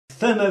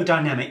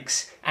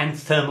Thermodynamics and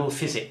thermal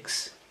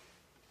physics.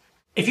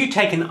 If you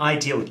take an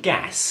ideal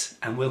gas,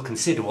 and we'll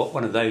consider what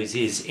one of those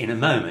is in a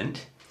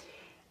moment,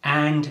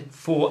 and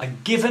for a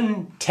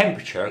given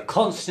temperature, a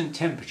constant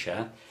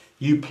temperature,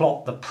 you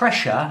plot the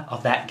pressure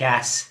of that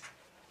gas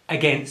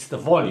against the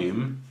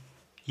volume,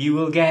 you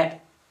will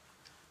get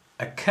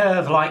a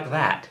curve like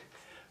that,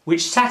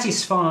 which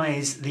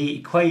satisfies the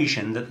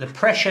equation that the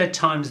pressure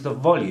times the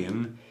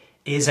volume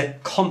is a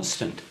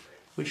constant,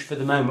 which for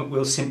the moment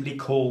we'll simply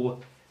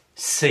call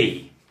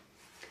C.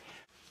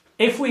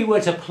 If we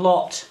were to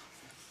plot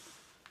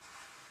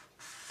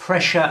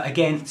pressure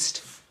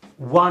against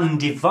 1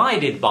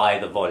 divided by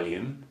the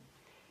volume,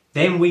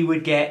 then we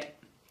would get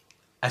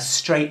a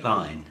straight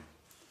line,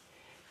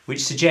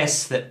 which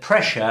suggests that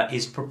pressure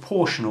is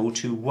proportional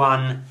to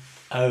 1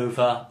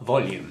 over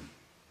volume.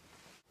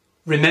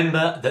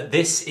 Remember that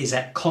this is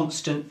at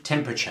constant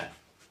temperature.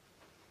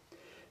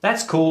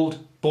 That's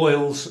called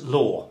Boyle's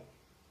law.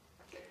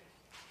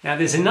 Now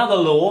there's another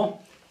law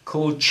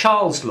called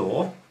Charles'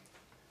 law.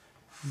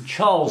 And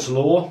Charles'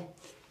 law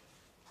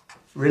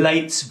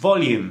relates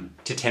volume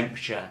to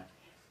temperature.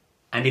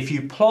 And if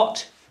you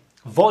plot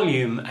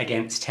volume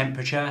against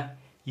temperature,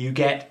 you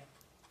get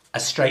a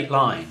straight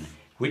line,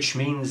 which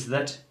means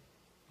that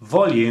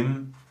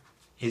volume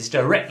is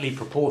directly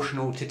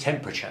proportional to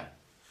temperature.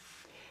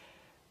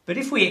 But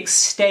if we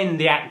extend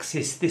the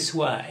axis this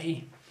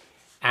way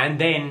and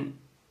then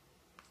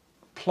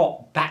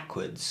plot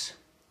backwards,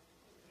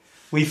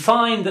 we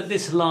find that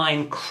this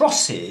line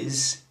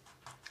crosses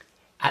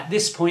at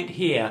this point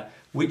here,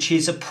 which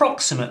is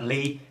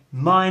approximately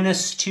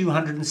minus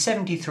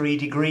 273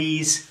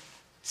 degrees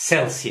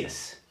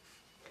Celsius.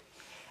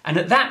 And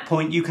at that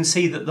point you can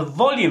see that the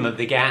volume of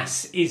the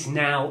gas is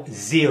now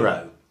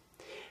 0.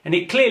 And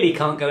it clearly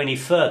can't go any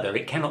further.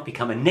 It cannot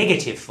become a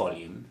negative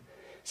volume.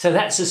 So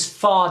that's as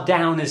far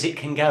down as it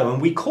can go.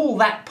 And we call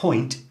that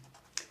point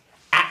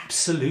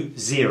absolute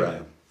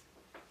zero.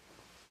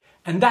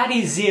 And that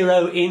is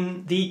 0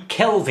 in the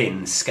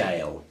Kelvin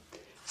scale.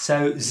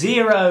 So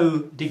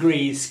 0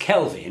 degrees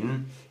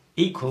Kelvin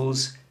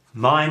equals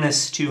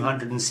minus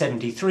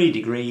 273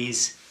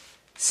 degrees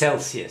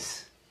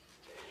Celsius.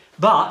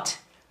 But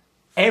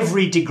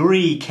every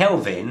degree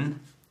Kelvin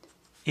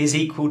is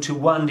equal to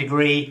 1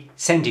 degree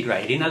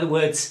centigrade. In other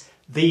words,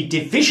 the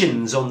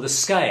divisions on the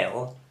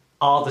scale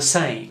are the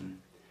same.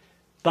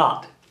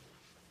 But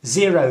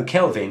 0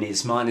 Kelvin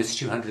is minus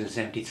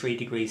 273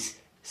 degrees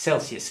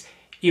Celsius.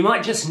 You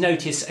might just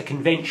notice a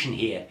convention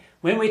here.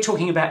 When we're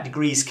talking about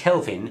degrees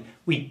Kelvin,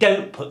 we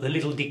don't put the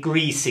little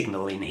degree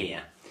signal in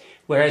here.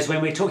 Whereas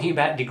when we're talking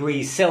about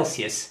degrees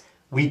Celsius,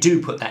 we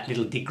do put that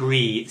little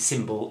degree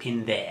symbol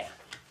in there.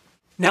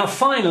 Now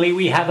finally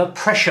we have a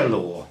pressure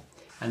law.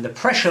 And the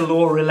pressure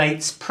law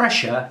relates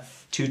pressure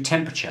to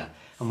temperature.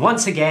 And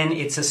once again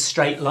it's a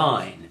straight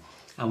line.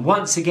 And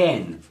once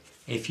again,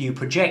 if you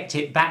project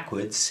it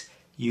backwards,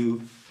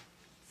 you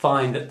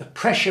find that the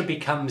pressure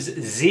becomes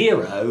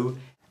 0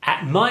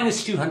 at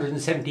minus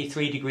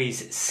 273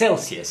 degrees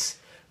Celsius,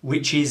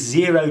 which is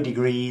 0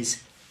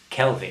 degrees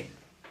Kelvin.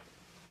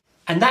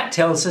 And that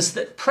tells us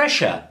that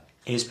pressure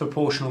is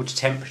proportional to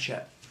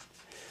temperature.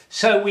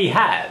 So we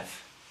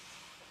have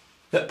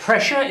that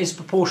pressure is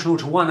proportional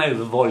to 1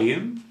 over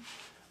volume,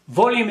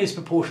 volume is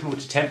proportional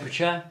to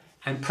temperature,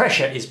 and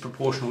pressure is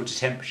proportional to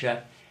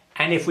temperature.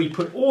 And if we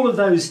put all of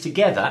those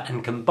together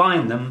and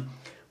combine them,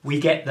 we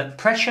get that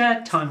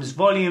pressure times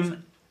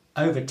volume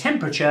over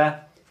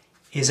temperature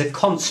is a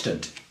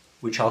constant,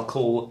 which I'll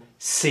call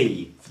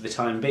C for the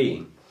time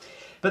being.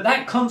 But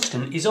that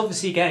constant is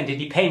obviously going to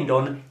depend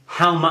on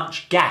how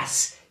much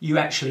gas you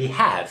actually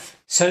have.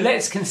 So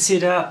let's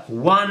consider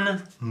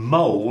 1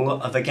 mole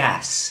of a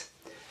gas.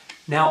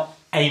 Now,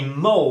 a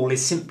mole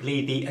is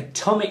simply the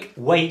atomic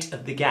weight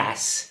of the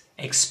gas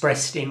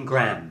expressed in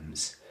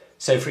grams.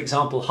 So for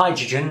example,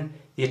 hydrogen,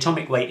 the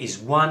atomic weight is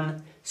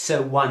 1,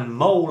 so 1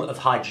 mole of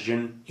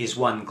hydrogen is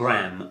 1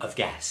 gram of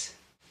gas.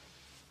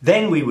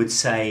 Then we would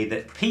say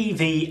that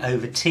PV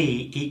over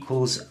T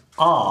equals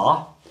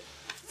R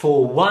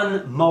for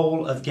 1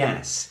 mole of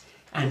gas.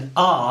 And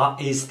R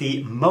is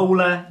the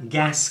molar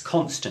gas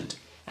constant.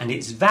 And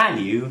its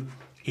value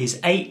is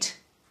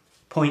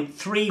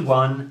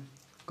 8.31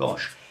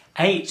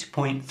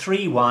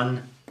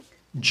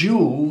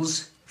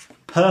 joules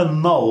per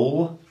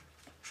mole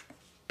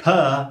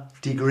per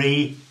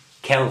degree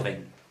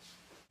Kelvin.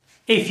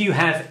 If you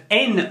have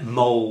n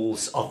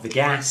moles of the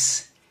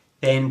gas,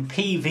 then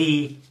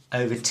PV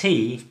over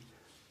T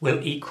will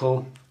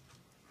equal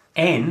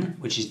N,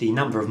 which is the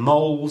number of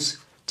moles,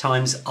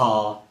 times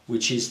R,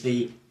 which is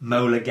the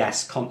molar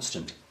gas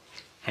constant.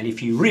 And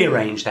if you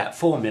rearrange that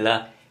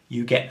formula,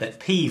 you get that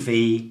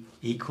PV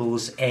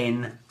equals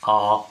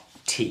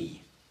nRT.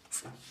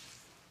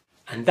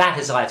 And that,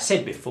 as I've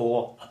said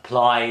before,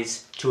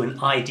 applies to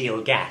an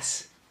ideal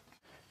gas.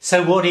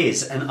 So what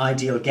is an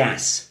ideal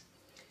gas?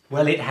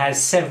 Well, it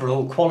has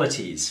several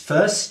qualities.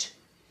 First,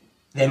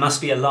 there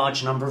must be a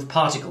large number of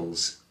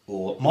particles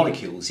or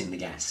molecules in the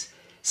gas.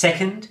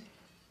 Second,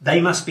 they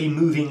must be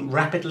moving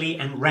rapidly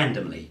and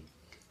randomly.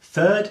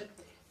 Third,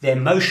 their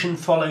motion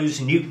follows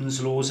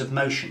Newton's laws of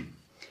motion.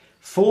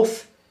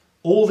 Fourth,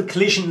 all the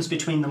collisions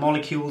between the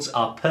molecules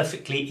are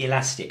perfectly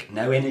elastic,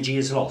 no energy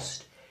is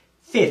lost.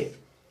 Fifth,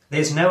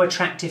 there's no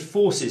attractive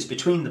forces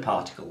between the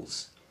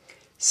particles.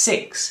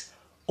 6,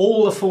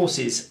 all the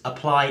forces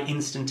apply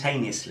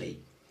instantaneously.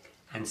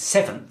 And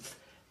 7th,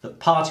 that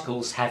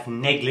particles have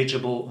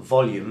negligible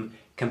volume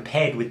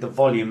compared with the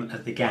volume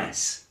of the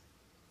gas.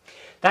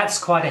 That's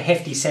quite a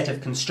hefty set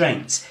of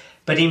constraints,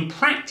 but in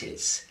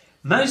practice,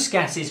 most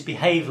gases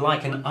behave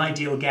like an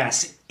ideal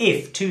gas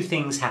if two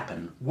things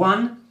happen.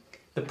 1,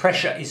 the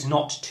pressure is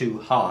not too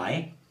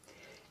high,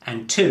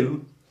 and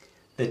 2,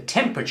 the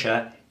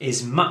temperature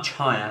is much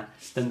higher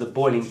than the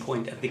boiling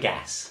point of the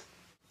gas.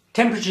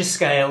 Temperature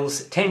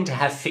scales tend to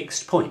have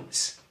fixed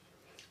points,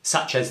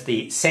 such as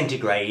the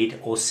centigrade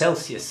or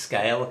Celsius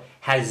scale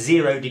has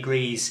 0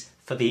 degrees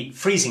for the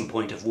freezing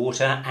point of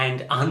water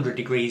and 100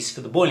 degrees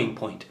for the boiling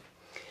point.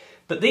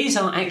 But these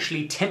are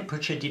actually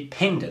temperature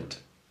dependent.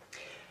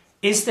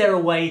 Is there a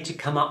way to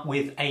come up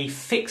with a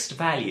fixed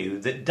value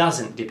that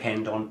doesn't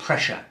depend on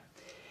pressure?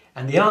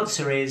 And the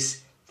answer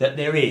is that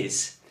there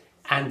is,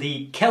 and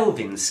the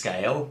Kelvin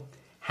scale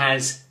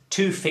has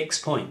 2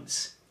 fixed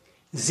points.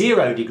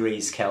 0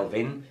 degrees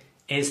Kelvin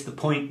is the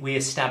point we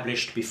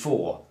established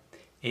before.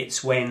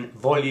 It's when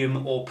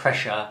volume or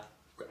pressure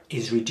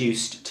is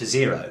reduced to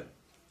 0.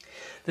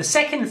 The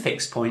second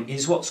fixed point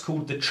is what's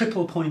called the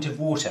triple point of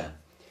water,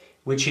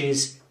 which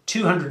is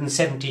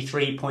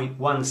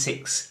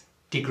 273.16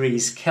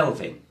 degrees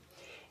Kelvin.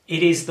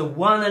 It is the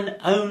one and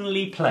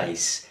only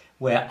place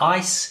where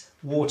ice,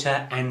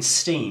 water and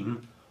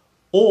steam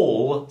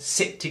all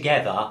sit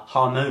together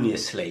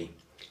harmoniously.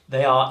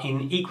 They are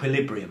in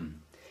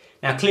equilibrium.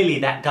 Now clearly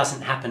that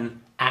doesn't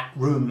happen at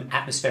room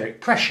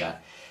atmospheric pressure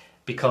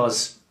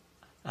because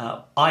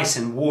ice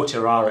and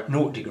water are at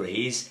 0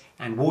 degrees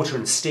and water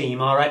and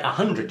steam are at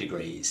 100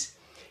 degrees.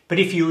 But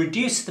if you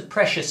reduce the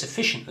pressure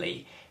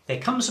sufficiently, there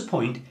comes a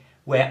point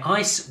where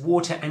ice,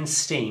 water and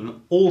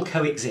steam all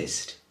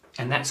coexist,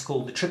 and that's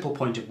called the triple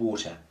point of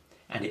water,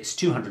 and it's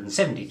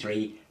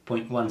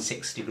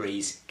 273.16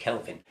 degrees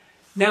Kelvin.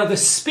 Now the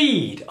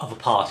speed of a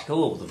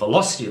particle, or the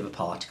velocity of a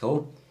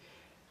particle,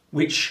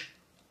 which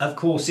of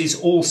course is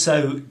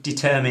also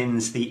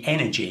determines the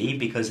energy,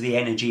 because the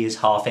energy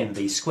is half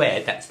mv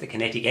squared, that's the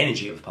kinetic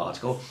energy of a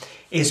particle,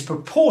 is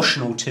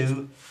proportional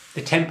to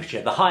the temperature.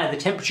 The higher the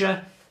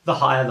temperature, the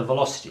higher the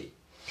velocity.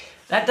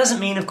 That doesn't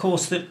mean, of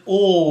course, that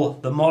all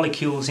the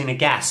molecules in a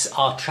gas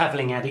are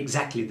travelling at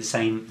exactly the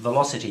same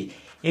velocity.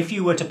 If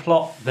you were to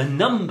plot the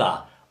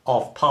number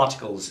of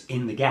particles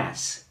in the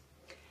gas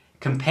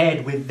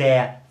compared with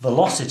their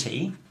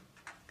velocity,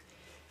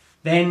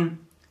 then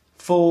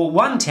for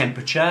one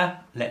temperature,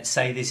 let's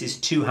say this is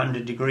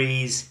 200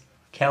 degrees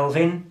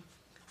Kelvin,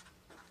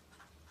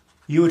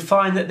 you would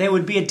find that there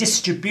would be a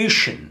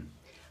distribution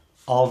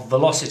of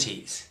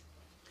velocities.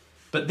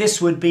 But this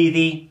would be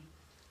the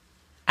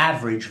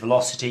average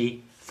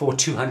velocity for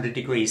 200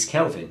 degrees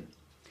Kelvin.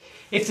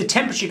 If the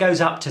temperature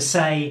goes up to,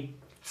 say,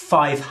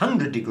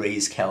 500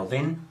 degrees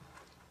Kelvin,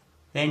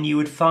 then you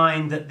would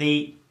find that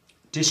the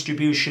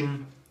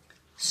distribution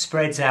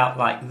spreads out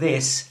like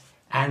this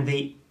and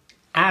the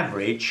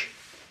average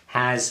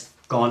has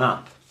gone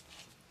up.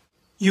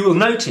 You will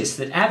notice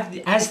that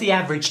as the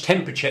average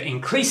temperature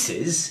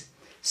increases,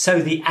 so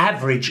the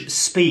average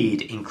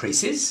speed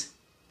increases,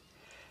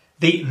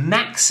 the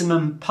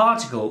maximum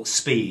particle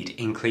speed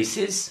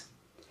increases,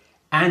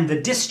 and the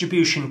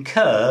distribution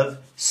curve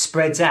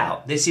spreads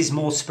out. This is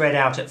more spread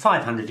out at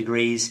 500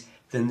 degrees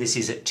than this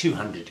is at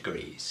 200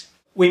 degrees.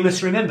 We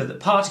must remember that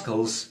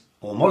particles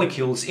or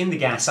molecules in the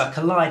gas are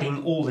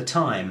colliding all the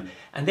time,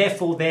 and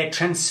therefore they're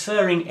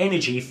transferring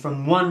energy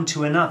from one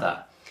to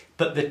another.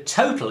 But the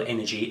total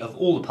energy of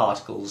all the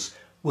particles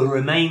will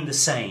remain the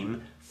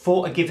same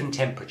for a given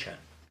temperature.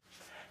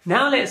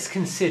 Now let's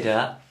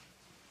consider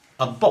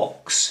a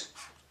box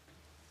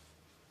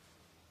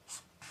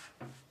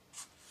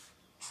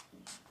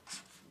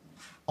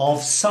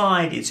of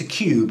side, it's a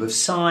cube of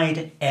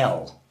side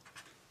L.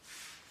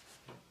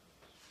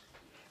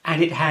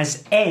 And it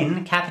has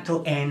N,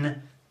 capital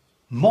N,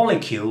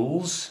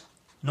 molecules,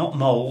 not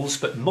moles,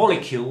 but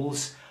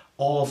molecules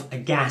of a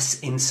gas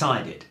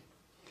inside it.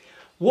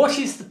 What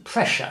is the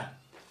pressure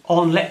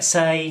on, let's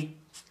say,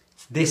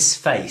 this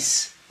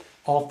face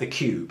of the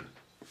cube?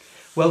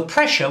 Well,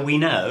 pressure, we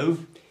know,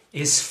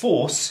 is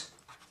force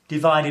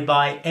divided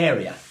by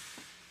area.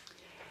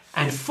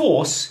 And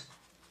force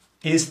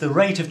is the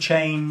rate of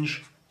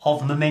change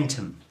of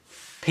momentum.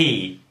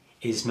 P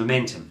is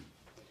momentum.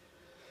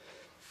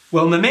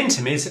 Well,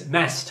 momentum is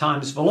mass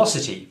times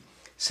velocity.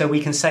 So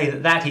we can say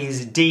that that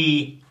is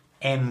dmv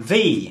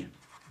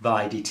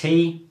by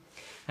dt.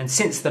 And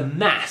since the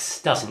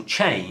mass doesn't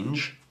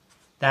change,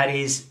 that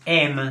is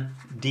m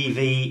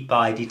dv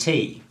by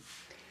dt.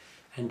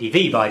 And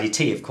dv by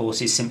dt, of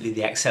course, is simply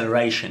the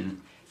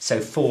acceleration. So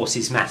force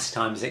is mass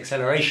times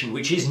acceleration,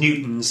 which is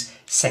Newton's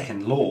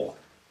second law.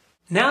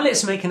 Now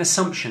let's make an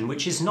assumption,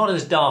 which is not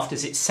as daft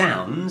as it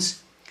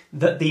sounds,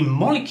 that the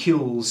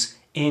molecules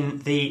in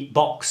the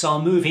box are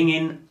moving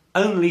in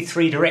only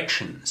 3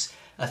 directions.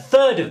 A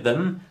third of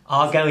them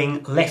are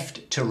going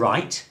left to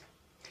right,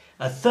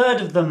 a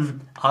third of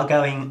them are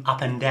going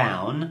up and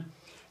down,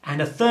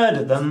 and a third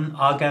of them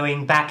are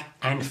going back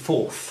and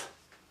forth.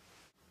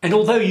 And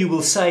although you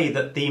will say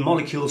that the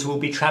molecules will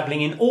be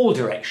travelling in all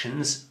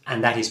directions,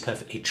 and that is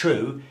perfectly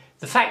true,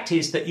 the fact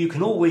is that you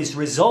can always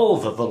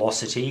resolve a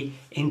velocity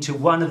into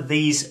one of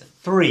these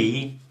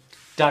 3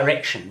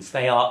 directions.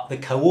 They are the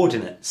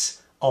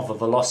coordinates of a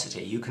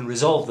velocity. You can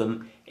resolve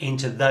them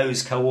into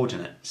those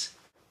coordinates.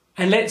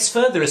 And let's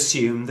further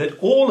assume that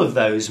all of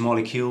those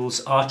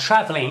molecules are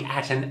travelling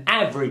at an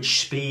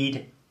average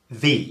speed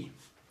v.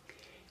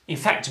 In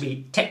fact, to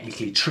be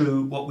technically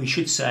true, what we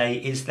should say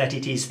is that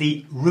it is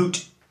the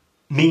root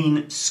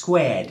mean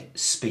squared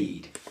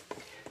speed.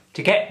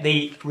 To get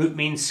the root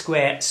mean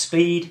square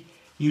speed,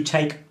 you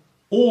take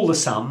all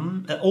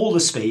the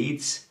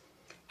speeds,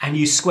 and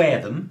you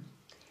square them,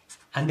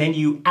 and then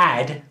you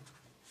add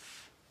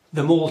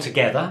them all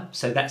together,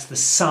 so that's the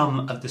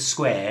sum of the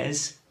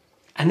squares,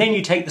 and then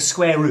you take the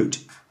square root,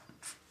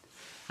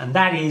 and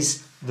that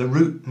is the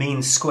root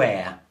mean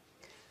square.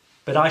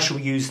 But I shall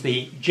use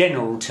the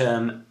general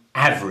term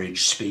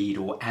average speed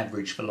or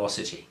average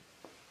velocity.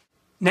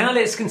 Now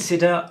let's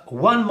consider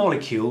one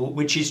molecule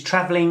which is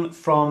travelling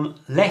from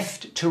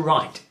left to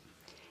right,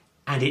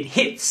 and it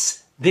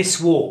hits this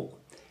wall,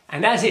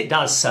 and as it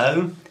does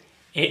so,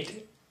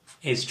 it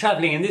is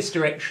travelling in this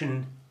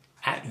direction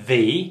at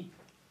v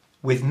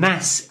with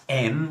mass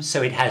m,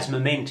 so it has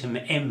momentum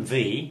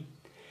mv,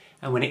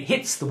 and when it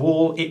hits the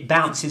wall it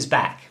bounces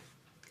back,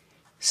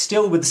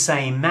 still with the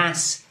same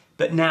mass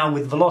but now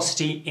with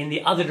velocity in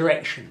the other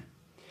direction.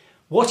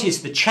 What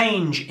is the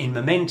change in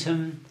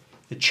momentum?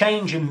 The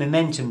change in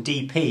momentum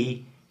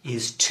dp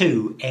is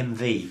 2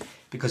 mv,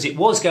 because it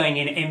was going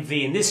in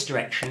mv in this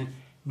direction,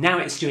 now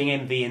it's doing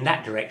mv in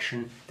that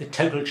direction. The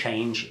total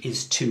change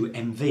is 2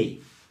 mv.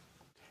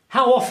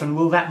 How often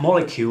will that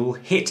molecule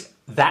hit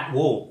that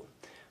wall?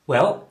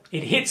 Well,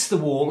 it hits the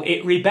wall,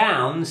 it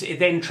rebounds, it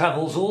then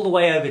travels all the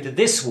way over to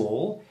this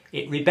wall,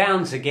 it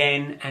rebounds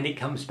again and it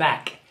comes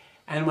back.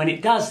 And when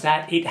it does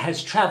that, it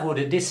has travelled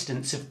a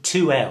distance of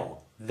 2L,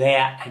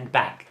 there and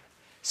back.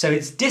 So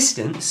its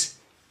distance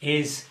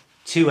is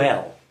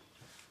 2L.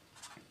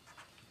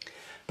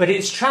 But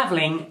it's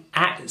travelling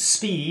at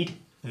speed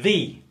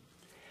v,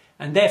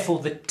 and therefore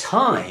the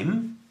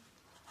time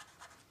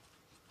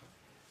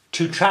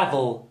to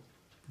travel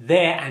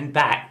there and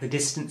back, the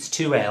distance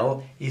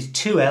 2L, is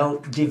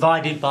 2L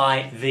divided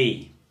by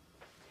v.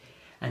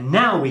 And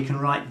now we can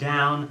write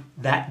down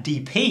that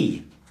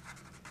dp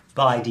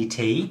by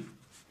dt,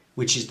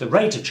 which is the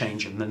rate of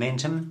change of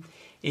momentum,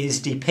 is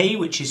dp,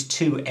 which is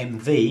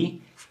 2mv,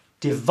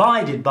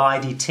 divided by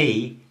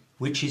dt,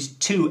 which is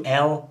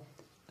 2L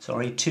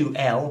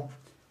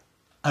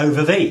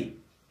over v.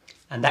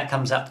 And that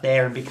comes up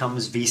there and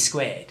becomes v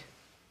squared.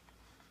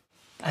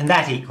 And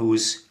that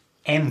equals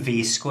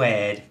mv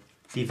squared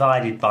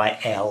divided by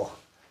L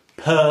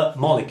per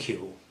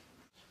molecule.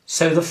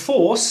 So the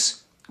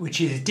force, which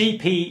is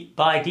dp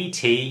by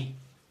dt,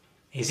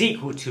 is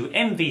equal to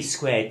mv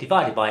squared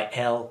divided by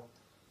L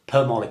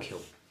per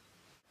molecule.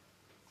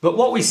 But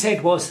what we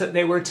said was that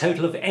there were a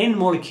total of n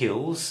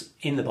molecules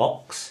in the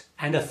box,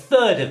 and a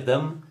third of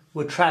them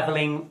were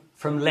travelling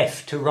from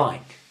left to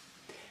right.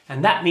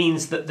 And that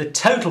means that the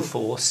total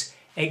force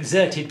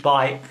exerted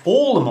by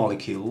all the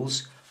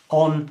molecules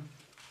on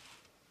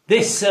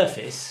this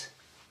surface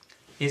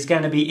is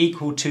going to be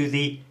equal to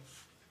the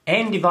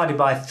n divided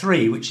by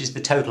 3, which is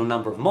the total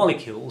number of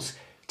molecules,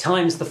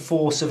 times the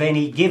force of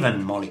any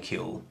given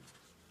molecule.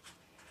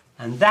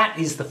 And that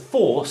is the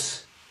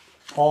force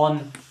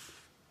on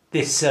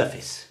this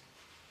surface.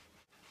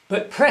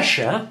 But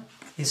pressure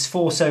is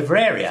force over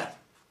area.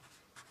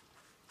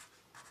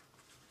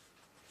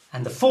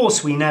 And the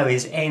force we know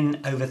is n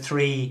over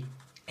 3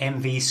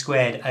 mv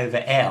squared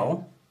over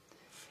L,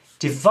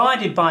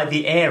 divided by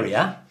the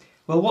area.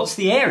 Well, what's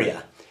the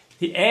area?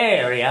 The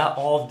area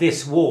of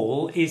this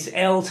wall is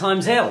L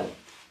times L,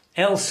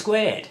 L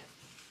squared.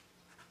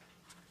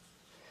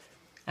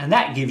 And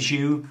that gives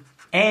you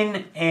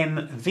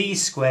nmv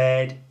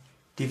squared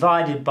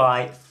divided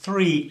by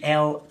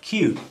 3L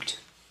cubed.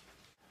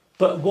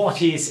 But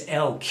what is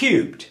L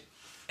cubed?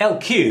 L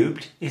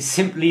cubed is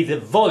simply the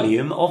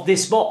volume of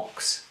this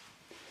box.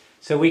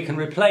 So we can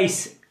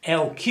replace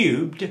L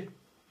cubed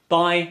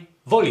by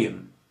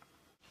volume.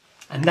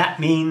 And that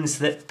means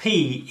that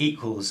P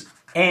equals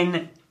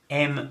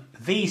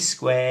nmv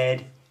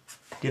squared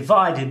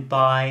divided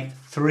by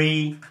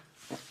 3V,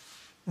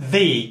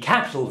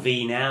 capital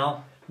V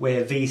now,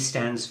 where V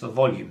stands for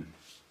volume.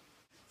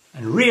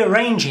 And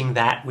rearranging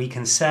that, we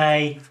can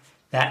say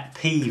that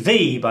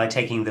PV, by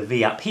taking the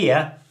V up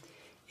here,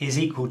 is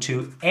equal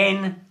to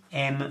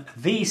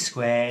nmv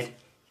squared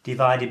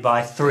divided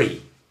by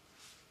 3.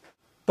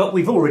 But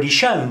we've already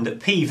shown that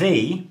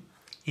PV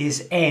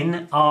is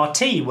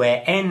nRT,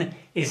 where n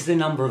is the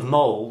number of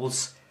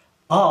moles,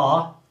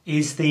 R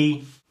is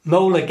the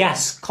molar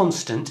gas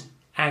constant,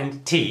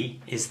 and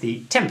T is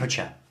the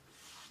temperature.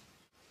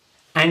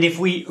 And if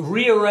we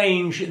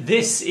rearrange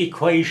this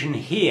equation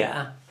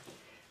here,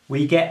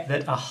 we get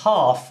that a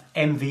half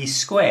mv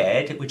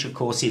squared, which of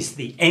course is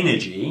the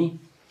energy,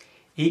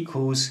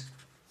 equals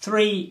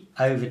 3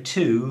 over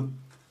 2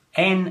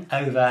 n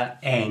over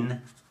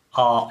n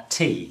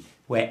RT,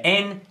 where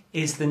n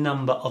is the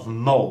number of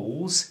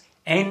moles,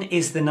 n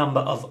is the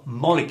number of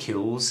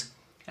molecules,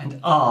 and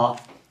R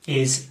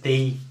is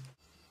the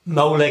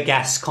molar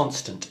gas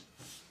constant.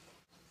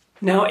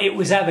 Now, it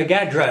was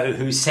Avogadro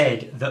who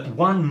said that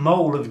 1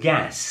 mole of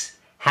gas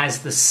has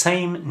the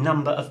same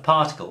number of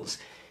particles.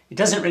 It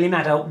doesn't really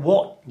matter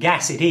what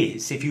gas it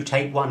is. If you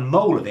take 1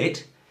 mole of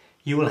it,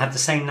 you will have the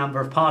same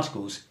number of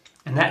particles.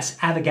 And that's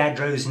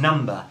Avogadro's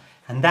number.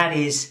 And that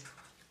is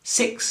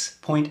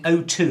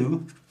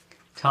 6.02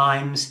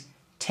 times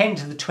 10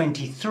 to the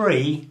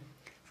 23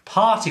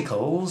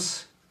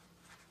 particles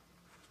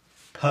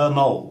per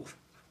mole.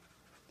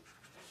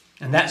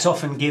 And that's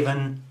often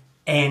given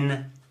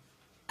Na.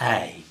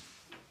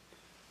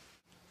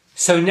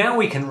 So now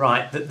we can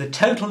write that the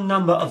total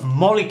number of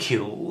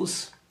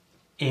molecules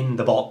in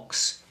the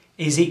box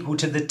is equal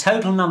to the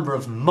total number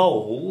of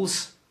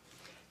moles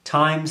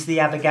times the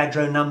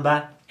Avogadro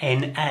number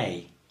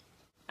Na.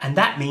 And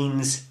that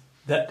means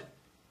that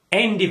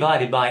n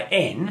divided by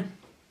n,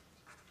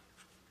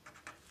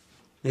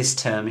 this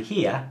term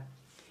here,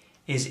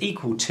 is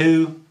equal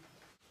to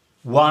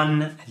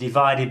 1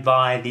 divided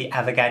by the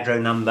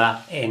Avogadro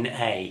number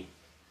Na.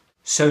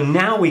 So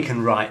now we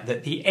can write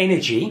that the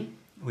energy,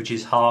 which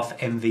is half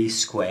mv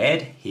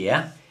squared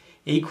here,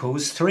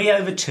 equals 3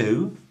 over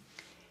 2.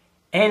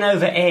 N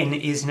over n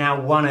is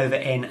now 1 over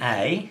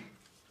Na,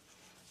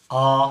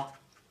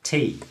 RT.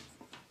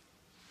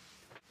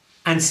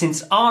 And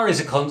since R is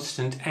a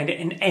constant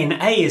and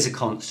Na is a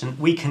constant,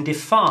 we can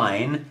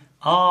define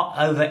R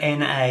over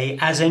Na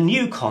as a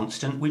new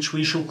constant which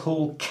we shall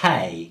call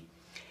K.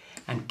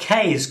 And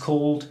K is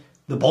called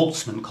the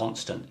Boltzmann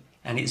constant,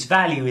 and its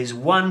value is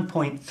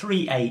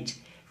 1.38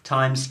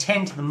 times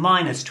 10 to the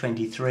minus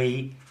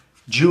 23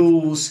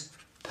 joules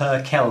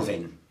per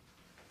Kelvin.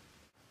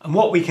 And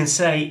what we can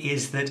say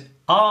is that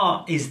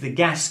R is the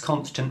gas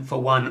constant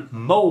for 1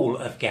 mole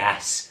of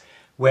gas,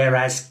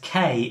 whereas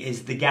K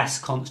is the gas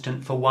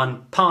constant for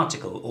 1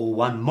 particle or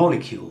 1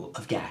 molecule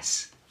of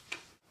gas.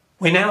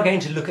 We're now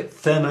going to look at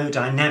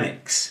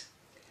thermodynamics.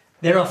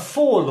 There are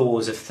 4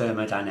 laws of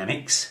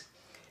thermodynamics,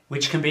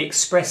 which can be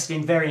expressed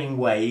in varying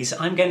ways.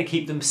 I'm going to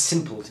keep them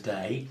simple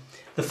today.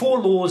 The 4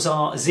 laws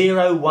are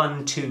 0,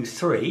 1, 2,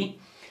 3.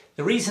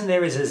 The reason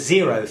there is a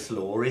 0th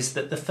law is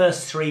that the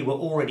first 3 were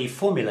already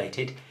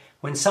formulated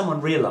when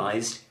someone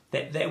realised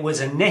that there was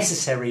a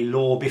necessary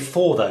law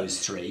before those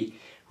 3,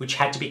 which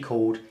had to be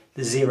called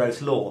the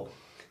 0th law.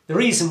 The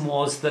reason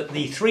was that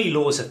the 3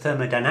 laws of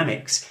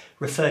thermodynamics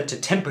referred to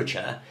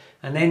temperature,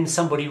 and then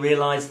somebody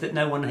realised that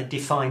no one had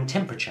defined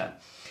temperature.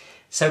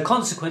 So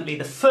consequently,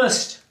 the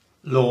first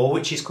law,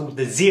 which is called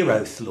the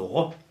 0th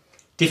law,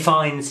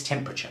 defines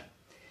temperature.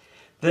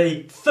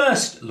 The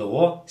first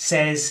law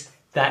says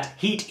that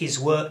heat is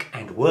work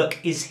and work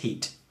is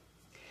heat.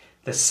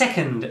 The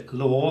second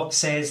law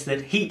says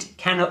that heat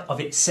cannot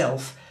of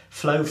itself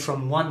flow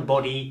from one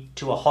body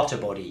to a hotter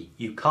body.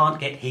 You can't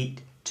get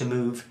heat to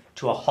move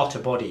to a hotter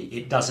body.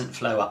 It doesn't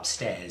flow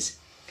upstairs.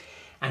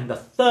 And the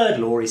third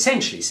law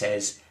essentially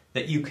says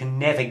that you can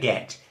never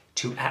get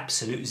to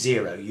absolute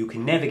zero. You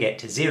can never get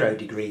to 0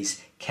 degrees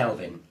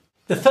Kelvin.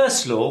 The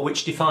first law,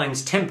 which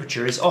defines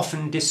temperature, is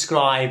often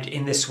described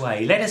in this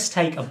way. Let us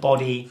take a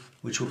body,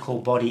 which we'll call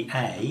body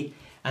A,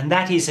 and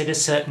that is at a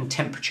certain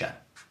temperature.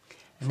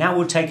 And now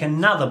we'll take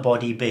another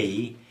body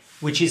B,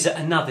 which is at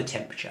another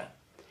temperature.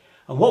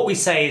 And what we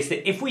say is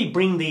that if we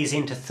bring these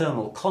into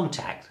thermal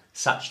contact,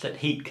 such that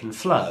heat can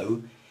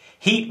flow,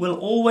 heat will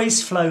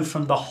always flow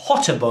from the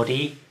hotter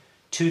body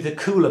to the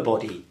cooler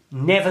body,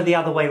 never the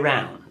other way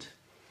round.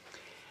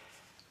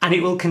 And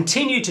it will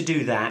continue to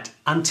do that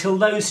until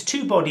those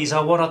 2 bodies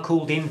are what are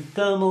called in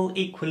thermal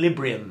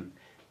equilibrium,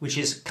 which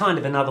is kind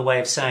of another way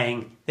of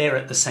saying they're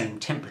at the same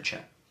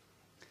temperature.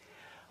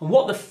 And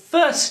what the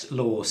first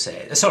law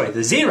says, the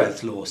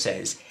 0th law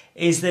says,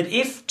 is that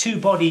if 2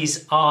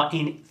 bodies are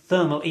in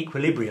thermal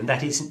equilibrium,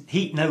 that is,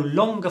 heat no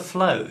longer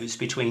flows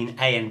between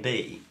A and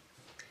B,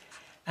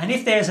 and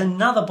if there's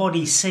another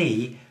body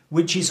C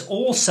which is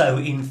also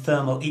in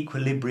thermal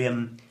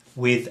equilibrium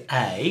with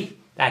A,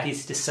 that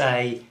is to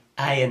say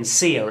A and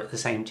C are at the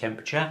same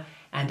temperature,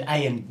 and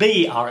A and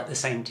B are at the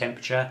same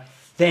temperature,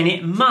 then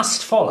it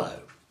must follow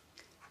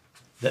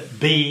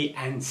that B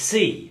and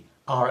C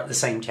are at the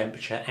same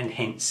temperature and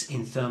hence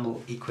in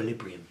thermal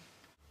equilibrium.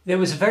 There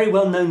was a very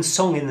well-known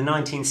song in the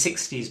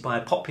 1960s by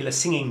a popular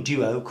singing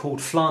duo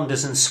called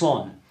Flanders and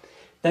Swan.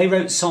 They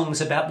wrote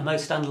songs about the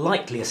most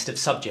unlikeliest of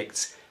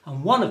subjects,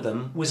 and one of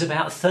them was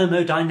about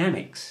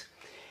thermodynamics.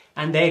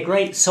 And their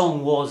great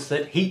song was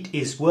that heat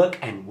is work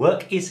and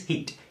work is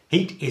heat.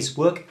 Heat is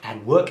work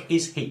and work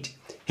is heat.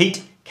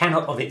 Heat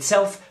cannot of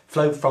itself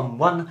flow from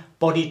one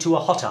body to a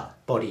hotter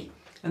body.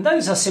 And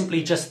those are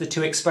simply just the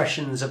 2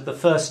 expressions of the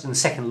first and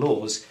second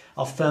laws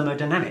of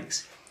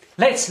thermodynamics.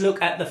 Let's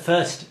look at the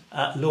first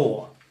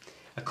law.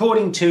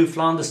 According to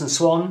Flanders and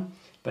Swan,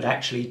 but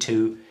actually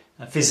to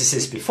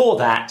physicists before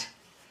that,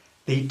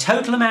 the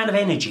total amount of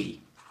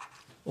energy,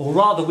 or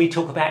rather we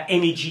talk about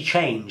energy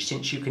change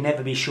since you can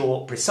never be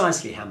sure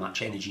precisely how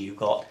much energy you've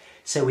got,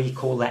 so we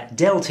call that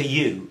delta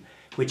U,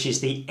 which is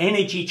the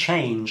energy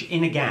change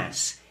in a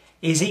gas,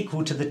 is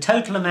equal to the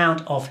total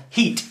amount of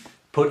heat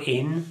put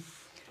in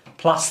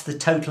plus the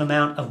total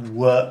amount of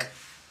work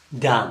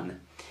done.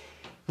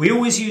 We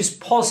always use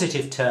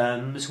positive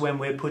terms when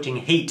we're putting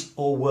heat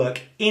or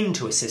work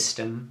into a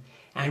system,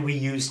 and we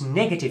use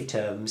negative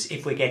terms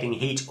if we're getting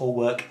heat or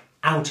work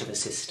out of a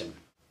system.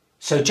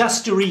 So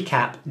just to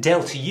recap,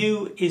 delta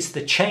U is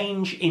the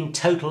change in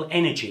total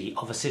energy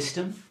of a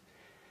system.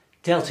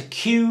 Delta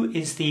Q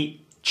is the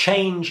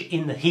change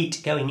in the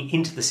heat going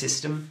into the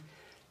system,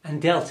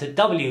 and delta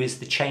W is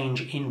the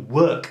change in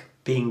work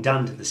being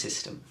done to the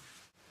system.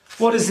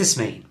 What does this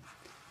mean?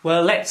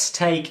 Well, let's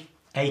take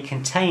a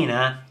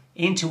container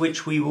into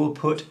which we will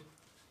put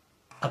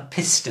a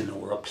piston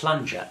or a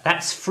plunger.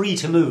 That's free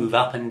to move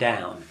up and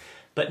down,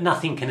 but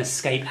nothing can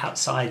escape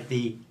outside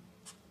the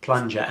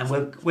plunger, and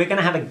we're going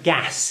to have a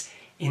gas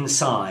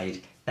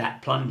inside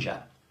that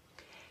plunger.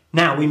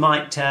 Now we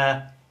might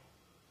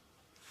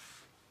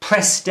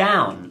press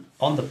down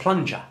on the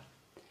plunger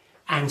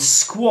and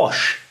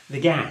squash the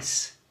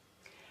gas.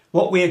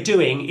 What we are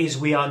doing is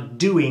we are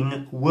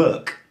doing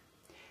work,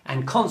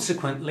 and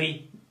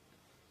consequently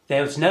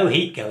there's no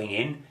heat going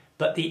in,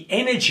 but the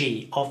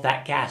energy of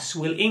that gas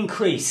will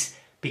increase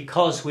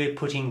because we're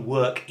putting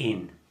work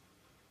in.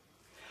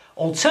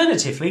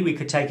 Alternatively, we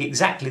could take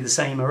exactly the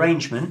same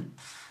arrangement.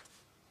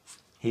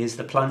 Here's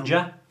the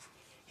plunger,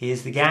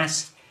 here's the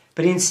gas,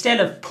 but instead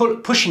of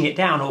pushing it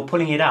down or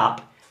pulling it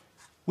up,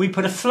 we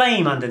put a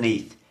flame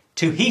underneath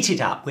to heat it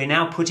up. We're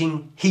now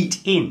putting heat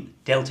in,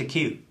 delta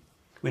Q.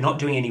 We're not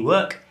doing any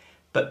work,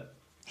 but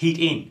heat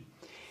in.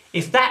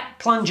 If that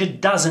plunger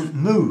doesn't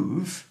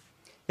move,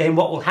 then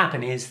what will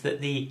happen is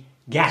that the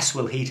gas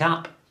will heat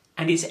up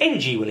and its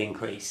energy will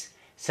increase.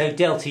 So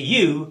delta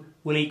U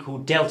will equal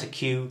delta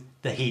Q,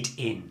 the heat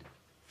in.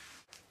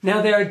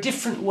 Now there are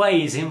different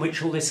ways in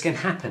which all this can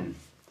happen,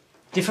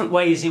 different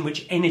ways in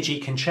which energy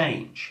can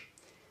change.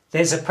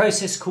 There's a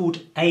process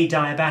called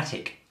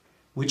adiabatic,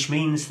 which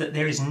means that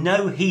there is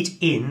no heat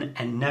in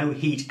and no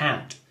heat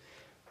out,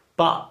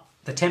 but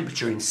the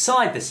temperature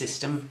inside the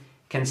system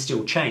can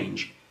still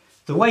change.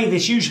 The way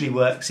this usually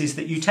works is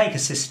that you take a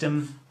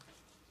system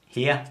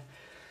here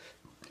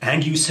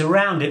and you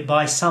surround it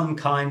by some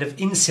kind of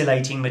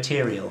insulating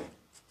material,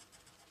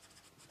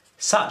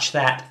 such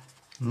that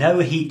no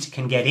heat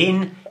can get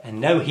in and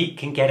no heat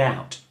can get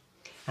out.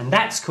 And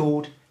that's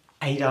called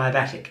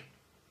adiabatic.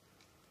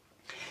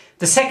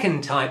 The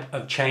second type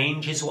of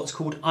change is what's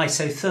called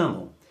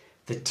isothermal.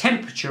 The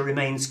temperature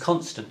remains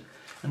constant.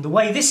 And the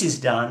way this is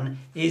done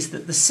is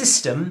that the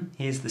system,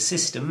 here's the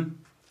system,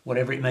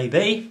 whatever it may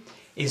be,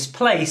 is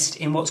placed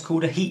in what's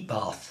called a heat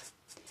bath.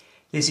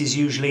 This is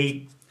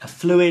usually a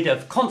fluid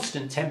of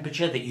constant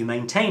temperature that you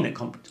maintain at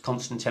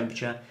constant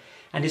temperature,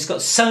 and it's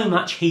got so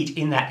much heat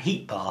in that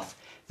heat bath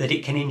that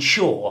it can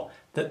ensure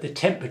that the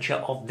temperature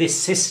of this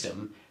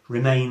system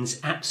remains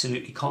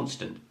absolutely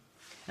constant.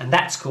 And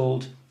that's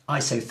called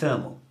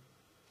isothermal.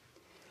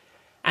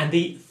 And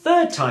the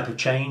third type of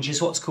change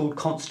is what's called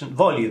constant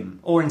volume,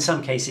 or in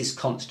some cases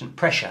constant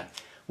pressure,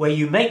 where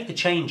you make the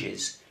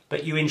changes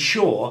but you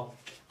ensure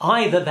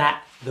either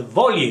that the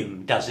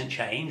volume doesn't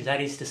change, that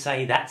is to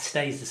say that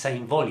stays the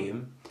same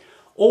volume,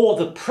 or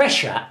the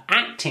pressure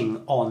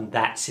acting on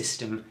that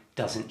system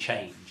doesn't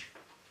change.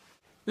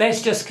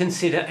 Let's just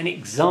consider an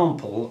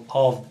example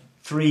of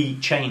three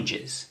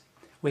changes.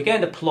 We're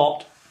going to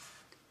plot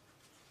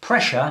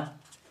pressure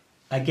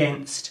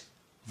against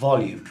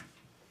volume.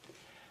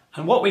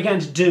 And what we're going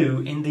to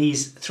do in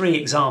these three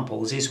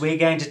examples is we're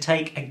going to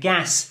take a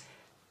gas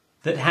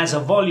that has a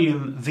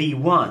volume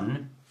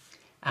V1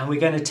 and we're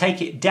going to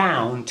take it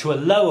down to a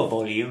lower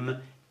volume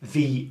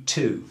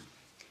V2.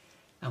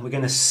 And we're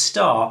going to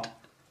start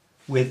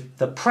with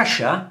the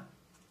pressure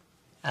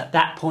at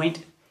that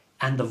point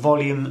and the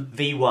volume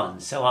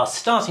V1. So our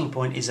starting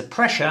point is a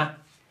pressure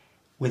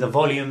with a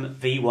volume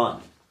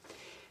V1.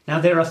 Now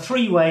there are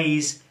three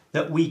ways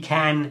that we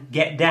can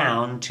get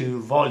down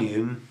to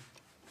volume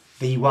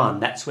V1.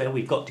 That's where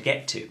we've got to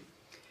get to.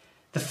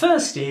 The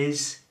first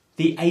is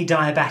the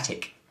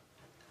adiabatic,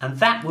 and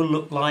that will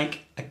look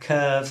like a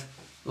curve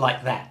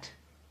like that.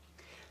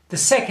 The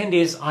second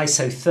is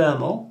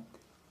isothermal,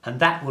 and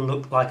that will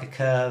look like a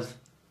curve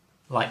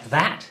like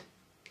that.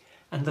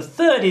 And the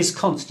third is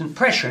constant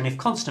pressure, and if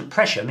constant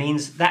pressure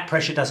means that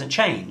pressure doesn't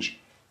change,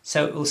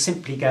 so it will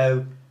simply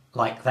go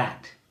like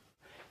that.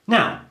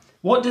 Now,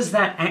 what does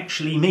that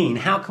actually mean?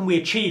 How can we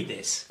achieve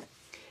this?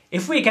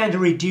 If we're going to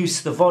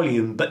reduce the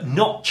volume but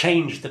not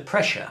change the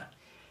pressure,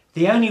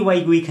 the only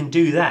way we can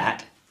do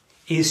that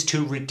is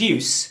to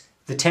reduce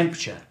the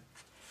temperature.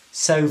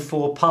 So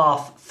for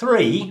path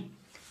 3,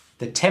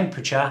 the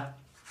temperature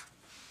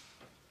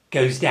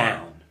goes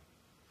down.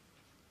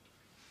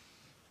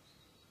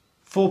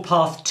 For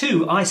path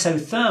 2,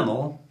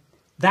 isothermal,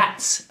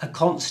 that's a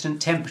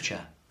constant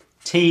temperature.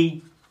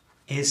 T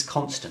is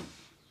constant.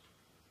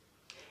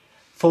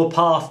 For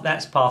path,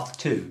 that's path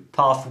 2.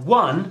 Path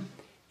 1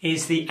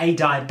 is the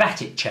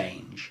adiabatic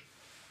change,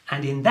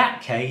 and in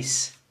that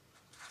case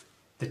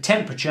the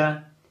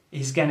temperature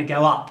is going to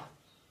go up.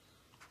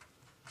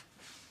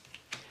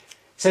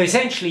 So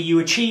essentially you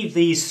achieve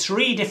these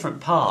 3 different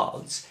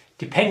paths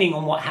depending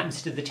on what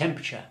happens to the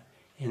temperature.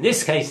 In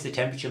this case the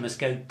temperature must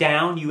go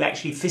down. You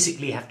actually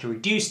physically have to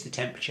reduce the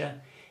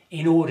temperature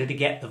in order to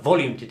get the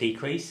volume to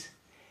decrease.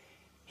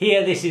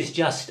 Here this is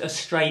just a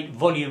straight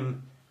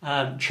volume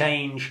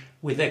change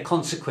with a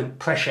consequent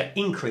pressure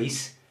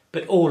increase,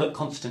 but all at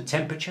constant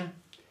temperature.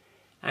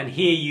 And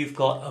here you've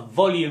got a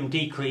volume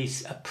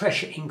decrease, a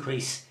pressure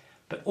increase,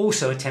 but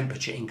also a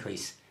temperature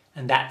increase,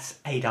 and that's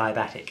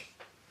adiabatic.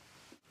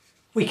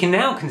 We can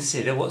now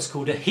consider what's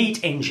called a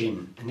heat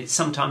engine, and it's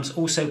sometimes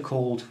also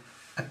called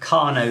a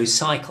Carnot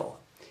cycle.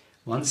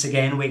 Once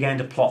again, we're going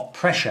to plot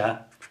pressure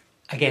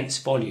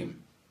against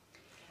volume.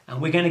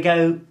 And we're going to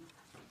go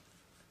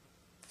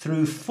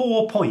through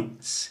 4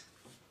 points,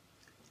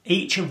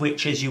 each of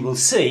which, as you will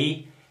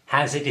see,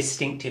 has a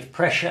distinctive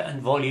pressure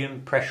and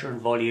volume, pressure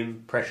and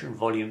volume, pressure and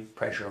volume,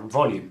 pressure and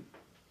volume.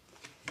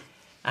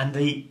 And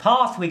the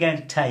path we're going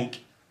to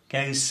take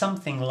goes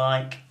something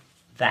like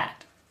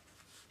that.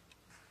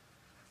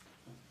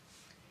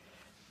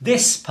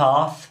 This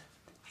path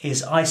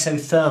is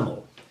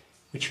isothermal,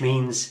 which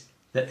means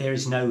that there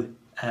is no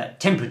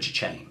temperature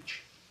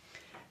change.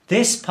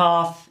 This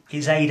path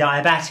is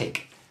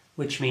adiabatic,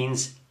 which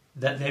means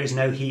that there is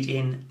no heat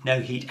in,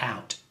 no heat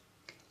out.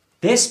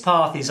 This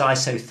path is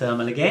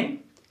isothermal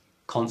again,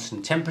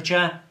 constant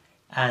temperature,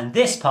 and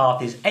this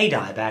path is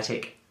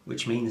adiabatic,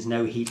 which means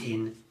no heat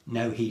in,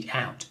 no heat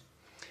out.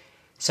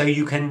 So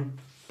you can,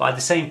 by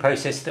the same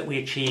process that we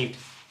achieved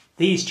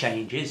these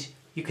changes,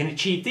 you can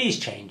achieve these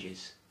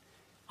changes.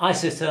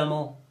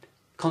 Isothermal,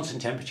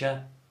 constant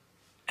temperature,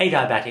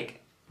 adiabatic,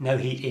 no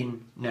heat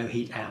in, no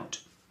heat out.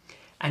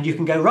 And you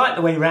can go right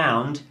the way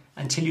round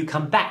until you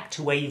come back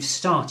to where you've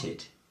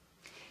started.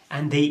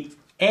 And the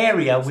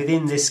area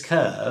within this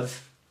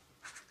curve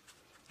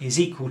is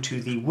equal to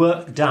the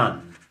work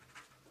done.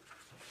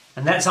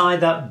 And that's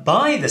either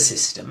by the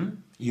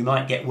system, you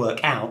might get work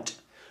out,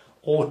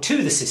 or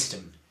to the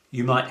system,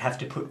 you might have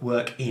to put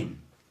work in.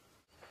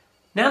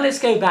 Now let's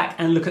go back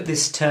and look at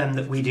this term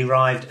that we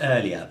derived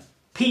earlier.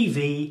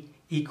 PV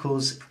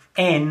equals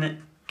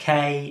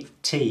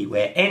nKT,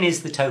 where n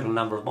is the total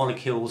number of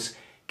molecules,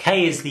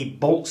 K is the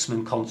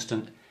Boltzmann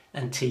constant,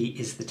 and T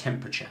is the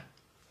temperature.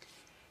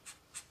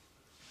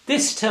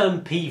 This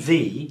term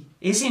PV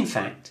is in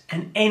fact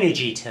an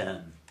energy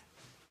term.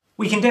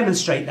 We can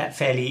demonstrate that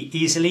fairly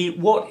easily.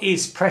 What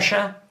is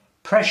pressure?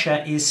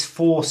 Pressure is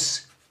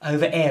force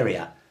over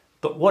area.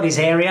 But what is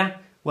area?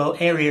 Well,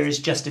 area is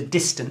just a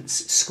distance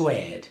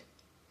squared.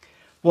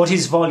 What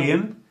is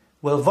volume?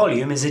 Well,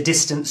 volume is a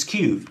distance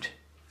cubed.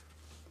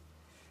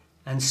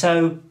 And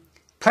so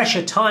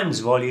pressure times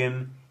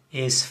volume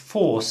is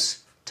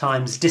force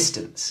times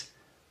distance.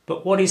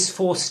 But what is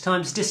force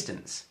times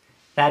distance?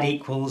 That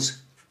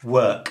equals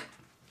work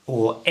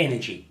or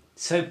energy.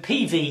 So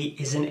PV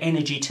is an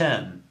energy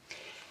term.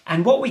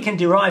 And what we can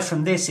derive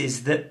from this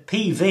is that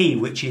PV,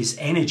 which is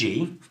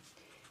energy,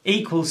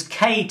 equals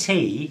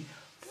KT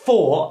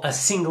for a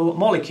single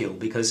molecule,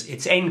 because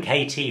it's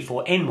nKT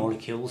for n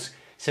molecules,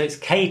 so it's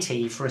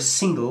KT for a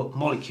single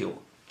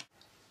molecule.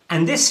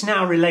 And this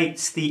now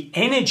relates the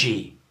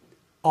energy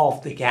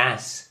of the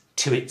gas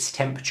to its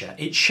temperature.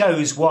 It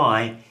shows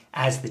why,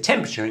 as the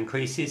temperature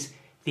increases,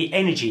 the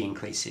energy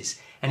increases.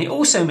 And it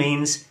also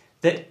means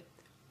that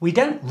we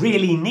don't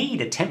really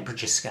need a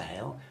temperature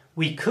scale.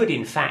 We could,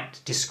 in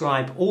fact,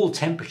 describe all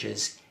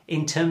temperatures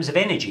in terms of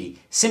energy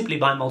simply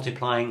by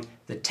multiplying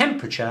the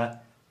temperature,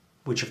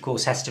 which of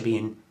course has to be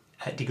in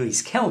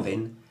degrees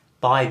Kelvin,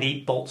 by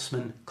the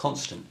Boltzmann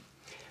constant.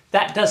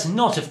 That does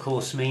not, of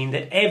course, mean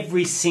that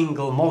every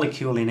single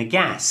molecule in a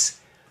gas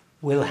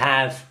will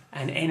have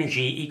an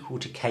energy equal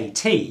to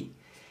KT.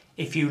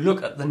 If you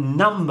look at the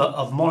number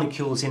of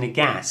molecules in a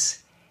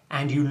gas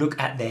and you look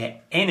at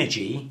their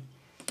energy,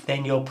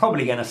 then you're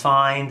probably going to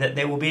find that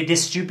there will be a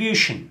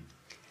distribution.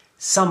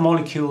 Some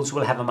molecules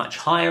will have a much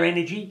higher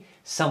energy,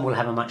 some will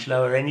have a much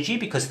lower energy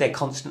because they're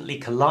constantly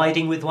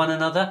colliding with one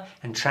another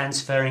and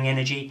transferring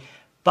energy,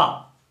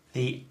 but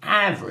the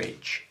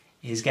average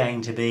is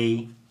going to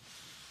be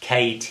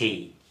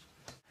KT.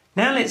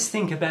 Now let's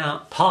think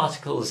about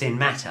particles in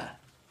matter.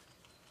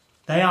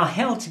 They are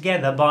held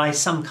together by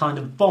some kind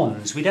of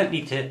bonds. We don't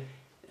need to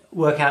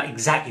work out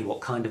exactly what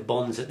kind of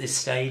bonds at this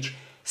stage,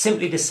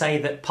 simply to say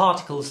that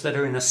particles that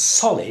are in a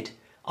solid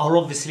are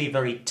obviously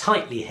very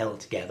tightly held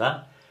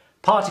together.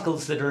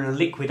 Particles that are in a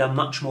liquid are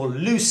much more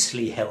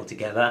loosely held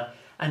together,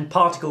 and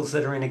particles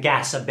that are in a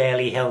gas are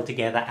barely held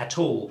together at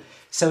all.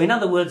 So in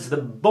other words, the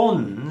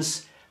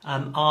bonds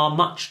are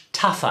much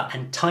tougher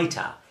and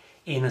tighter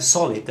in a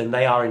solid than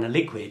they are in a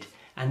liquid,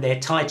 and they're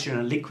tighter in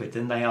a liquid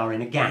than they are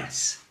in a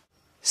gas.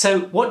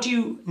 So what do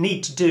you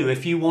need to do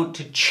if you want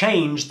to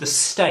change the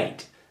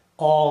state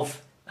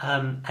of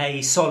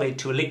a solid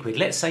to a liquid.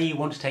 Let's say you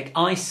want to take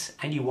ice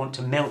and you want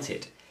to melt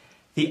it.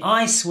 The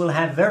ice will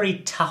have very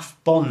tough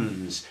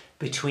bonds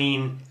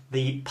between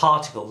the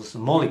particles, the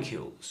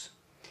molecules,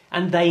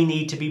 and they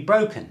need to be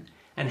broken.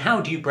 And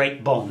how do you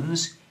break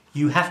bonds?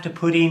 You have to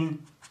put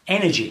in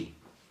energy.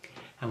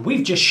 And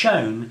we've just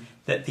shown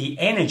that the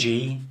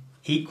energy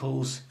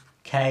equals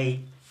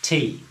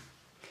kT.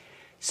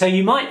 So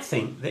you might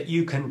think that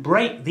you can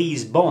break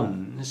these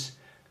bonds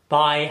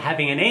by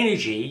having an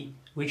energy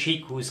which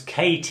equals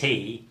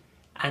kT,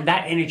 and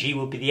that energy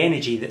will be the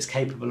energy that's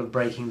capable of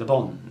breaking the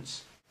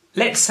bonds.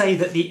 Let's say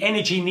that the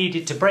energy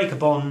needed to break a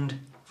bond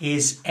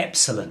is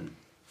epsilon.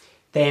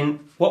 Then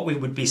what we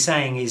would be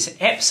saying is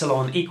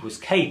epsilon equals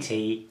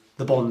kT,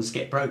 the bonds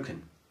get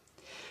broken.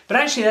 But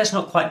actually that's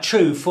not quite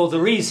true for the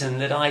reason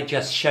that I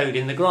just showed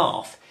in the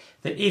graph,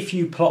 that if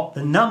you plot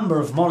the number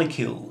of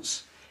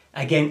molecules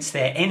against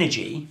their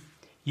energy,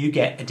 you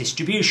get a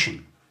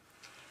distribution.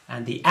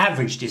 And the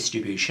average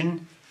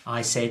distribution,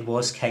 I said,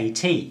 was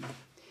kT.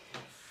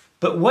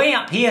 But way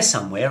up here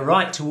somewhere,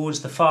 right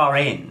towards the far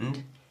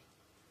end,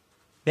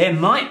 there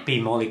might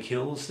be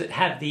molecules that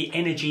have the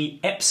energy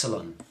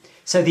epsilon.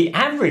 So the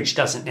average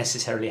doesn't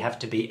necessarily have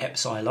to be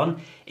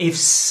epsilon. If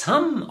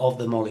some of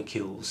the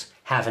molecules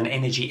have an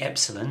energy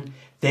epsilon,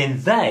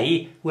 then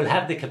they will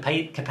have the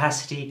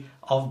capacity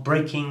of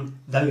breaking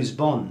those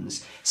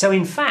bonds. So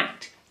in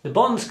fact, the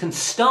bonds can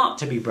start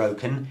to be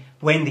broken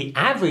when the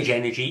average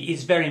energy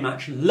is very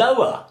much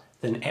lower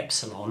than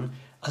epsilon,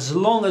 as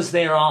long as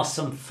there are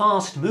some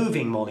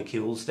fast-moving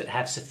molecules that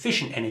have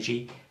sufficient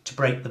energy to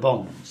break the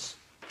bonds.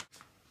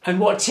 And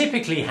what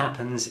typically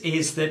happens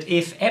is that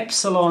if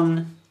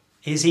epsilon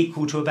is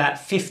equal to about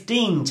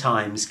 15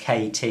 times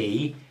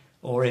kT,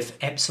 or if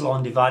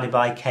epsilon divided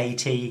by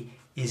kT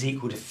is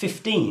equal to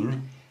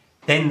 15,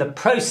 then the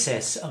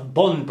process of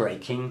bond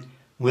breaking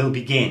will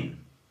begin.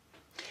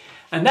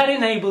 And that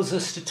enables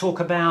us to talk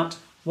about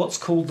what's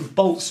called the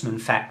Boltzmann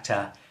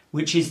factor,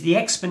 which is the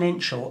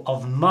exponential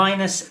of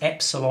minus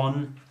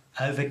epsilon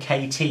over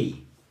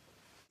kT.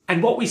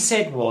 And what we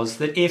said was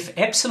that if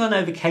epsilon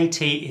over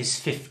kT is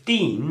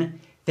 15,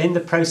 then the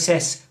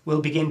process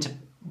will begin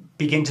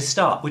to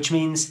start, which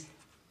means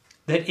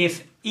that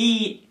if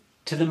e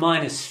to the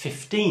minus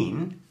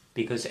 15,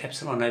 because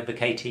epsilon over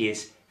kT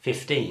is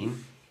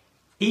 15,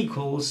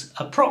 equals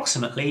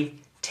approximately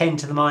 10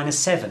 to the minus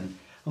 7.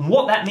 And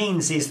what that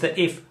means is that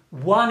if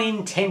 1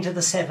 in 10 to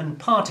the 7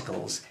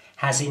 particles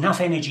has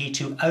enough energy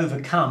to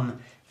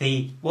overcome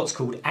the what's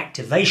called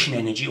activation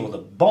energy, or the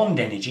bond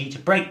energy, to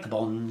break the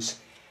bonds,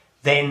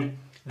 then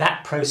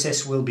that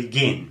process will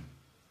begin.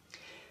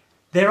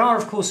 There are,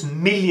 of course,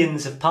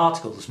 millions of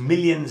particles,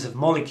 millions of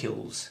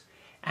molecules,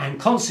 and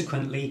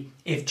consequently,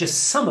 if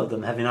just some of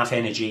them have enough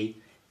energy,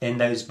 then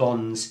those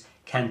bonds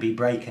can be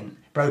broken.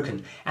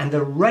 And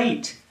the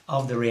rate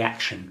of the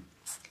reaction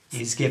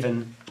is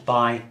given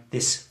by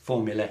this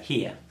formula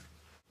here.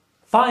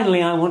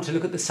 Finally, I want to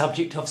look at the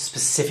subject of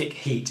specific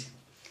heat.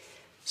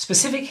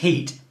 Specific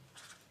heat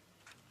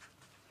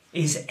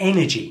is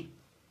energy,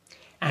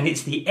 and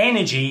it's the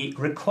energy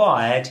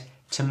required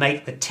to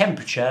make the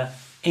temperature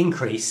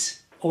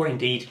increase or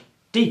indeed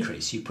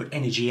decrease. You put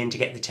energy in to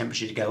get the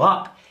temperature to go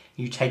up,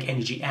 you take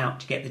energy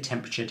out to get the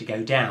temperature to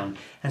go down.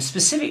 And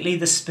specifically,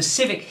 the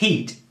specific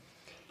heat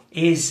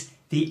is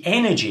the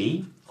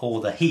energy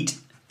or the heat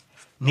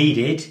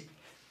needed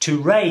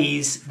to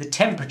raise the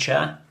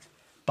temperature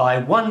by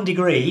 1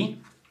 degree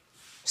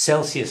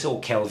Celsius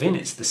or Kelvin,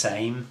 it's the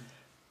same,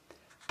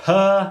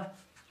 per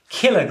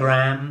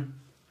kilogram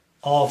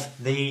of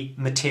the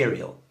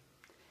material.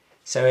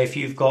 So if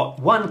you've got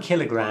 1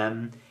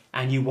 kilogram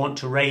and you want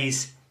to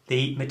raise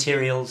the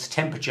material's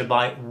temperature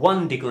by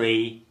 1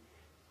 degree,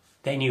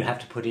 then you have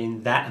to put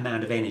in that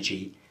amount of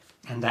energy,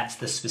 and that's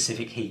the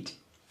specific heat.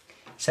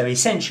 So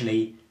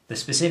essentially, the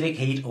specific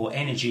heat or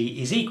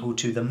energy is equal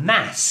to the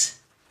mass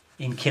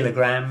in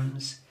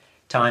kilograms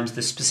times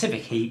the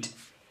specific heat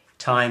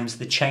times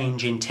the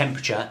change in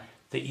temperature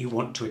that you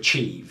want to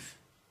achieve.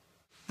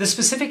 The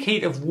specific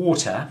heat of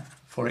water,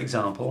 for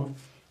example,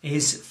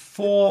 is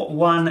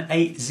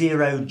 4180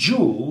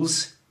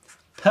 joules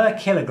per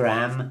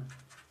kilogram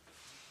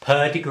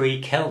per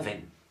degree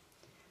Kelvin.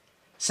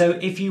 So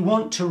if you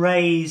want to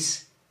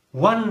raise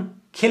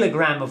 1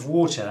 kilogram of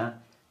water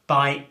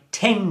by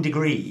 10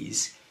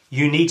 degrees,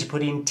 you need to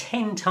put in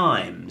 10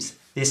 times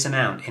this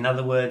amount. In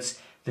other words,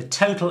 the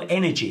total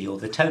energy or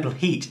the total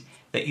heat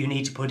that you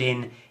need to put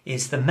in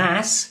is the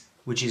mass,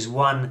 which is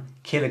 1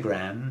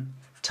 kilogram,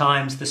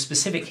 times the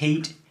specific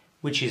heat,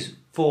 which is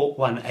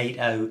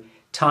 4180,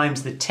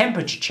 times the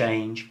temperature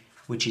change,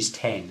 which is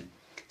 10.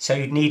 So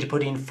you'd need to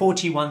put in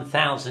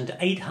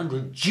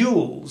 41,800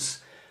 joules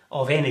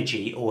of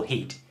energy or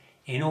heat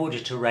in order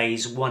to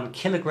raise 1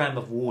 kilogram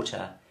of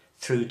water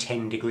through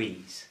 10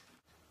 degrees.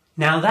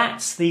 Now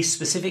that's the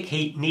specific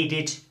heat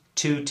needed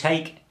to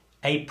take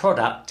a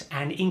product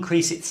and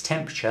increase its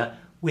temperature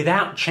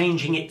without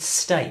changing its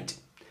state.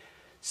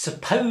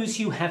 Suppose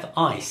you have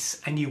ice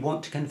and you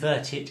want to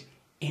convert it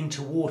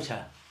into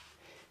water.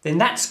 Then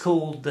that's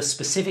called the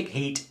specific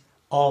heat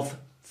of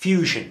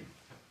fusion.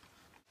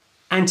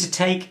 And to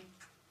take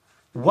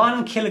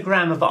 1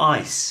 kilogram of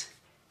ice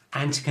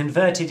and to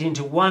convert it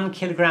into 1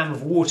 kilogram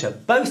of water,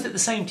 both at the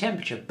same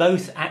temperature,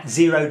 both at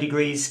 0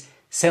 degrees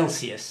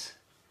Celsius,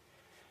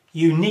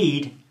 you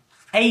need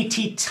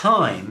 80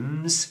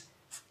 times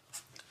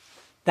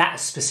that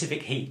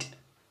specific heat.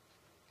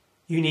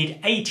 You need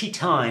 80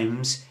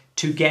 times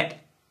to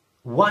get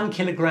 1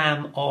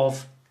 kilogram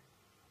of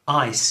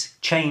ice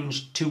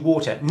changed to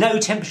water. No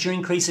temperature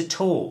increase at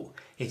all.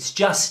 It's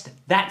just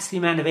that's the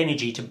amount of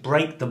energy to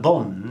break the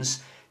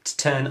bonds to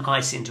turn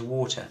ice into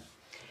water.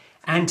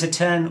 And to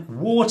turn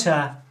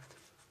water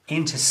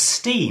into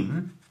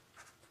steam,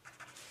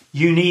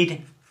 you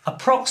need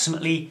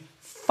approximately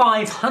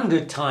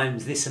 500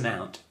 times this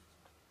amount.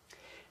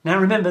 Now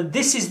remember,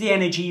 this is the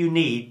energy you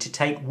need to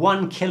take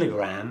 1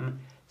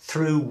 kilogram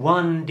through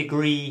 1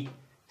 degree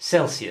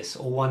Celsius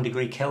or 1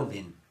 degree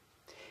Kelvin.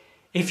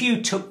 If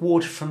you took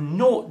water from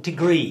 0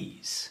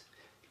 degrees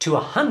to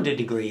 100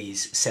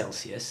 degrees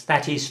Celsius,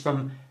 that is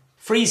from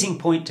freezing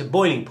point to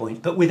boiling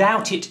point, but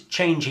without it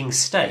changing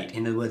state,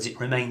 in other words, it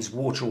remains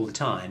water all the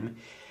time,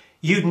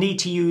 you'd need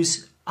to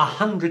use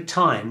 100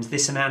 times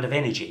this amount of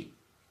energy.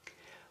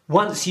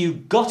 Once you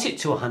got it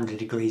to 100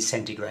 degrees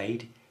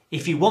centigrade,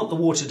 if you want the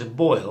water to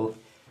boil,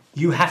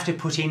 you have to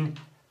put in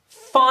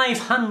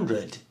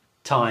 500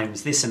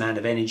 times this amount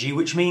of energy,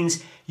 which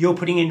means you're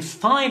putting in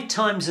 5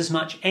 times as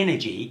much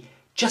energy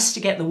just to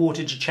get the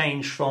water to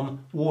change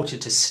from water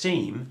to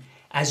steam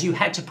as you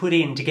had to put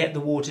in to get the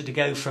water to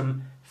go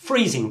from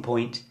freezing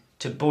point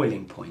to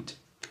boiling point.